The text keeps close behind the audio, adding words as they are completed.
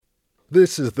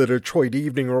This is the Detroit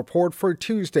Evening Report for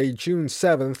Tuesday, June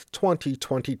 7th,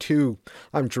 2022.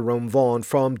 I'm Jerome Vaughn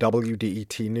from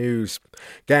WDET News.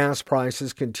 Gas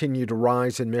prices continue to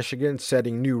rise in Michigan,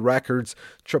 setting new records.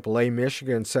 AAA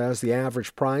Michigan says the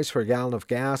average price for a gallon of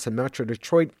gas in Metro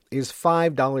Detroit is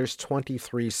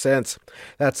 $5.23.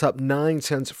 That's up 9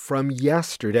 cents from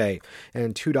yesterday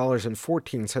and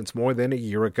 $2.14 more than a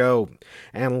year ago.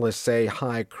 Analysts say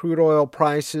high crude oil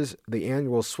prices, the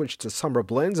annual switch to summer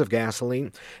blends of gasoline,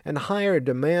 and higher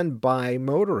demand by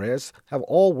motorists have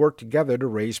all worked together to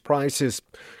raise prices.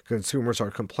 Consumers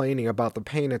are complaining about the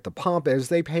pain at the pump as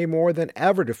they pay more than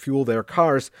ever to fuel their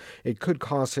cars. It could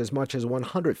cost as much as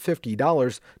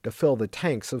 $150 to fill the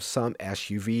tanks of some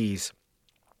SUVs.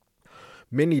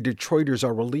 Many Detroiters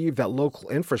are relieved that local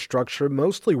infrastructure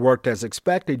mostly worked as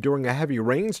expected during a heavy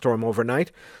rainstorm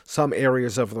overnight. Some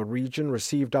areas of the region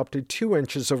received up to 2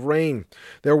 inches of rain.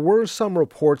 There were some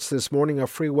reports this morning of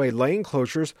freeway lane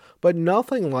closures, but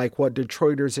nothing like what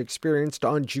Detroiters experienced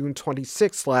on June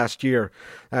 26 last year.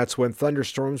 That's when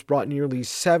thunderstorms brought nearly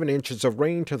 7 inches of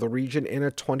rain to the region in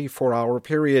a 24-hour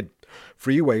period.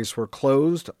 Freeways were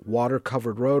closed,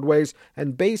 water-covered roadways,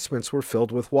 and basements were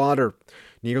filled with water.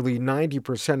 Nearly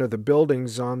 90% of the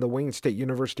buildings on the Wayne State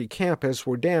University campus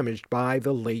were damaged by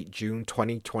the late June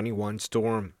 2021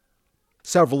 storm.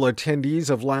 Several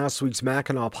attendees of last week's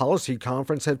Mackinac Policy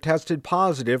Conference have tested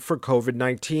positive for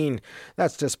COVID-19.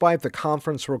 That's despite the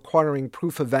conference requiring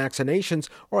proof of vaccinations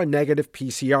or a negative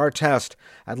PCR test.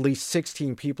 At least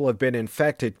 16 people have been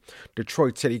infected.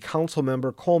 Detroit City Council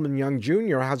member Coleman Young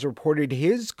Jr. has reported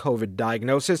his COVID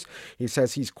diagnosis. He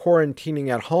says he's quarantining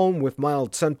at home with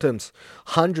mild symptoms.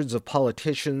 Hundreds of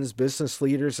politicians, business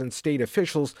leaders, and state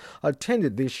officials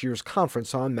attended this year's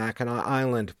conference on Mackinac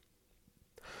Island.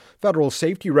 Federal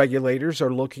safety regulators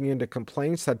are looking into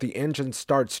complaints that the engine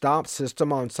start-stop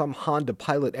system on some Honda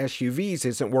Pilot SUVs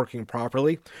isn't working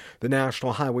properly. The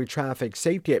National Highway Traffic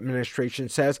Safety Administration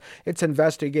says it's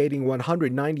investigating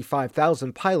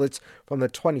 195,000 pilots from the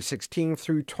 2016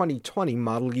 through 2020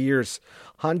 model years.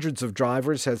 Hundreds of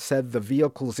drivers have said the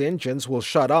vehicle's engines will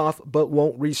shut off but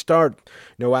won't restart.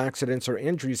 No accidents or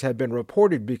injuries have been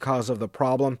reported because of the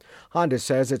problem. Honda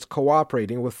says it's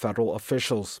cooperating with federal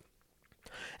officials.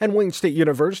 And Wayne State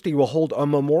University will hold a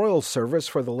memorial service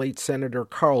for the late Senator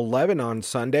Carl Levin on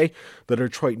Sunday. The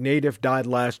Detroit native died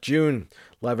last June.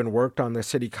 Levin worked on the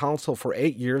city council for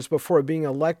 8 years before being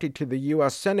elected to the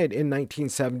U.S. Senate in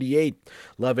 1978.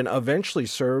 Levin eventually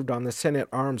served on the Senate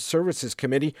Armed Services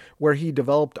Committee, where he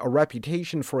developed a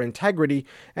reputation for integrity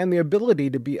and the ability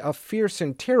to be a fierce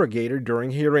interrogator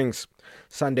during hearings.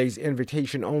 Sunday's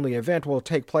invitation-only event will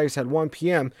take place at 1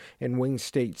 p.m. in Wayne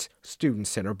State's Student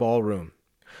Center Ballroom.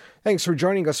 Thanks for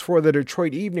joining us for the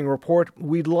Detroit Evening Report.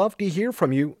 We'd love to hear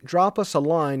from you. Drop us a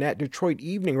line at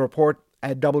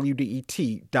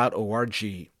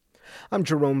DetroitEveningReport@WDET.org. I'm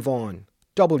Jerome Vaughn,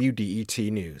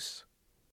 WDET News.